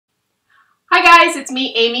Hi guys, it's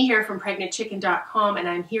me, Amy, here from PregnantChicken.com, and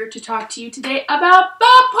I'm here to talk to you today about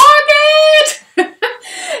the Pockit!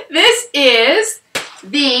 This is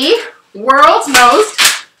the world's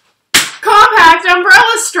most compact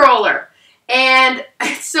umbrella stroller, and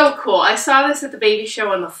it's so cool. I saw this at the baby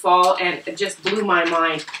show in the fall, and it just blew my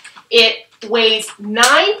mind. It weighs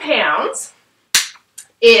 9 pounds.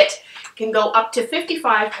 It can go up to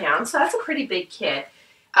 55 pounds, so that's a pretty big kid.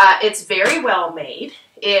 It's very well made.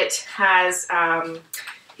 It has,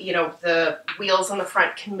 you know, the wheels on the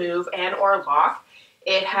front can move and or lock.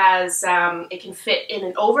 It has, it can fit in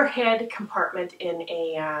an overhead compartment in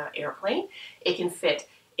a airplane. It can fit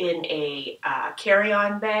in a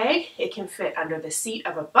carry-on bag. It can fit under the seat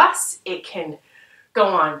of a bus. It can go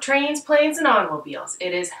on trains, planes, and automobiles.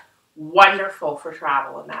 It is wonderful for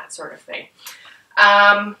travel and that sort of thing.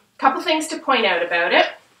 Couple things to point out about it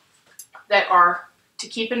that are to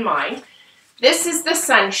keep in mind. This is the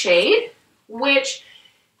sunshade, which,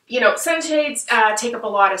 you know, sunshades take up a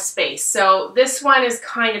lot of space. So this one is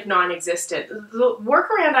kind of non-existent. The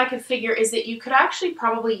workaround I could figure is that you could actually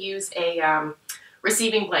probably use a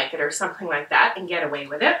receiving blanket or something like that and get away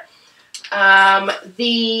with it.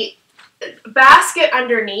 The basket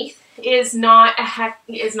underneath is not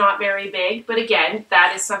very big, but again,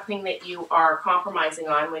 that is something that you are compromising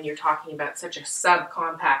on when you're talking about such a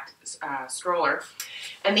subcompact stroller.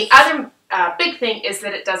 And the other big thing is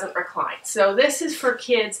that it doesn't recline. So this is for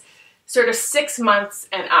kids sort of 6 months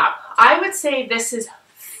and up. I would say this is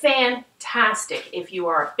fantastic if you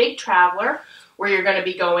are a big traveler where you're going to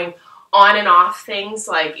be going on and off things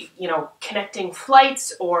like, you know, connecting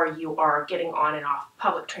flights, or you are getting on and off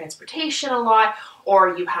public transportation a lot,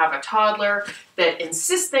 or you have a toddler that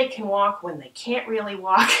insists they can walk when they can't really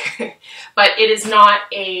walk. But it is not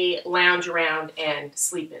a lounge around and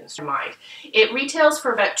sleep in mind. It retails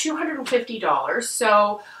for about $250,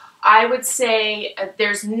 so I would say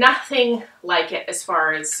there's nothing like it as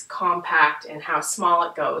far as compact and how small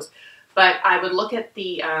it goes. But I would look at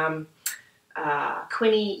the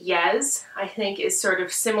Quinny Yes, I think, is sort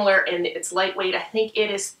of similar in its lightweight. I think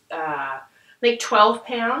it is 12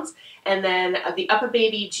 pounds. And then the Upper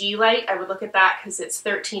Baby G-Lite, I would look at that because it's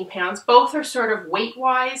 13 pounds. Both are sort of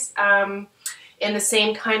weight-wise in the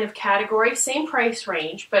same kind of category, same price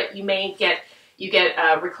range, but you may get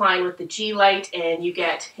recline with the G-Lite, and you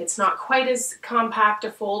get, it's not quite as compact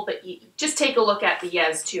to fold, but you just take a look at the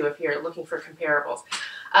Yes too if you're looking for comparables.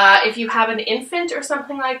 If you have an infant or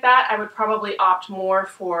something like that, I would probably opt more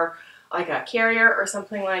for like a carrier or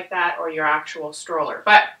something like that, or your actual stroller.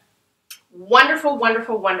 But wonderful,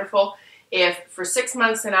 wonderful, wonderful if for 6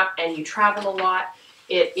 months and up and you travel a lot.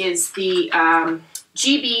 It is the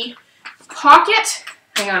GB Pockit.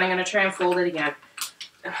 Hang on, I'm going to try and fold it again.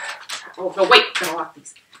 Oh, no, wait, I'm going to lock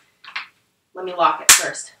these. Let me lock it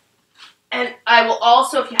first. And I will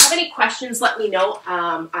also, if you have any questions, let me know.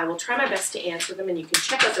 I will try my best to answer them, and you can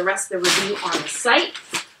check out the rest of the review on the site.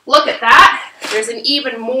 Look at that. There's an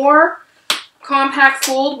even more compact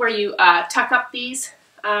fold where you tuck up these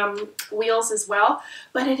wheels as well.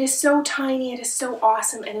 But it is so tiny, it is so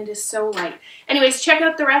awesome, and it is so light. Anyways, check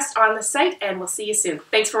out the rest on the site, and we'll see you soon.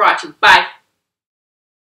 Thanks for watching. Bye.